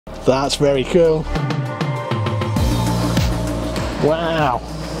That's very cool. Wow,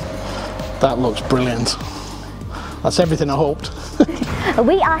 that looks brilliant. That's everything I hoped.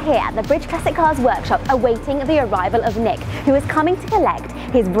 We are here at the Bridge Classic Cars workshop awaiting the arrival of Nick, who is coming to collect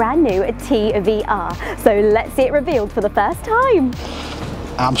his brand new TVR. So let's see it revealed for the first time.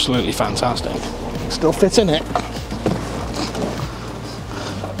 Absolutely fantastic. Still fits in it.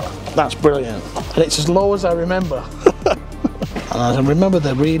 That's brilliant. And it's as low as I remember. And I remember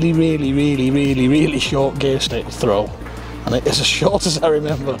the really short gear stick throw. And it's as short as I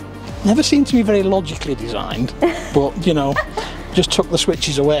remember. Never seemed to be very logically designed, but you know, just took the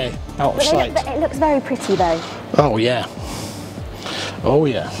switches away out of sight. It looks very pretty though. Oh yeah. Oh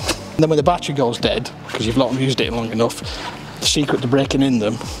yeah. And then when the battery goes dead, because you've not used it long enough, the secret to breaking in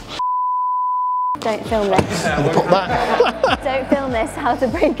them. Don't film this. Put that. Don't film this, how to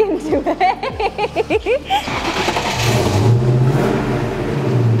break into it.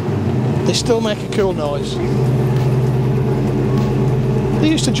 They still make a cool noise. They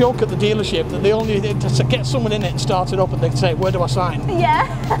used to joke at the dealership that they only did to get someone in it and start it up, and they'd say, "Where do I sign?" Yeah.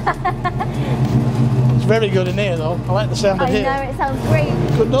 It's very good in here though. I like the sound of it. I know, it sounds great.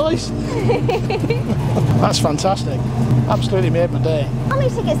 Good noise. That's fantastic. Absolutely made my day. How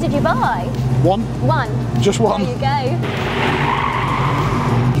many tickets did you buy? One. One. Just one. There you go.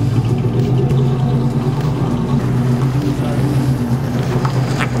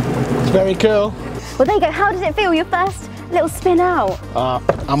 It's very cool. Well, there you go. How did it feel, your first little spin out?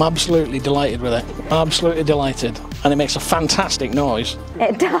 I'm absolutely delighted with it. Absolutely delighted. And it makes a fantastic noise.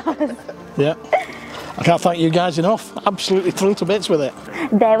 It does. Yeah. I can't thank you guys enough. Absolutely thrilled to bits with it.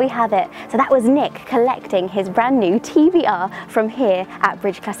 There we have it. So that was Nick collecting his brand new TVR from here at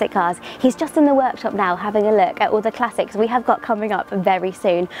Bridge Classic Cars. He's just in the workshop now having a look at all the classics we have got coming up very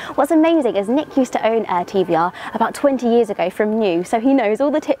soon. What's amazing is Nick used to own a TVR about 20 years ago from new, so he knows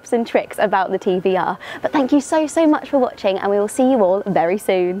all the tips and tricks about the TVR. But thank you so much for watching, and we will see you all very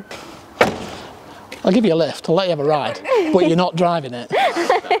soon. I'll give you a lift, I'll let you have a ride, but you're not driving it.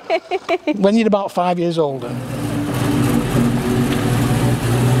 When you're about 5 years older,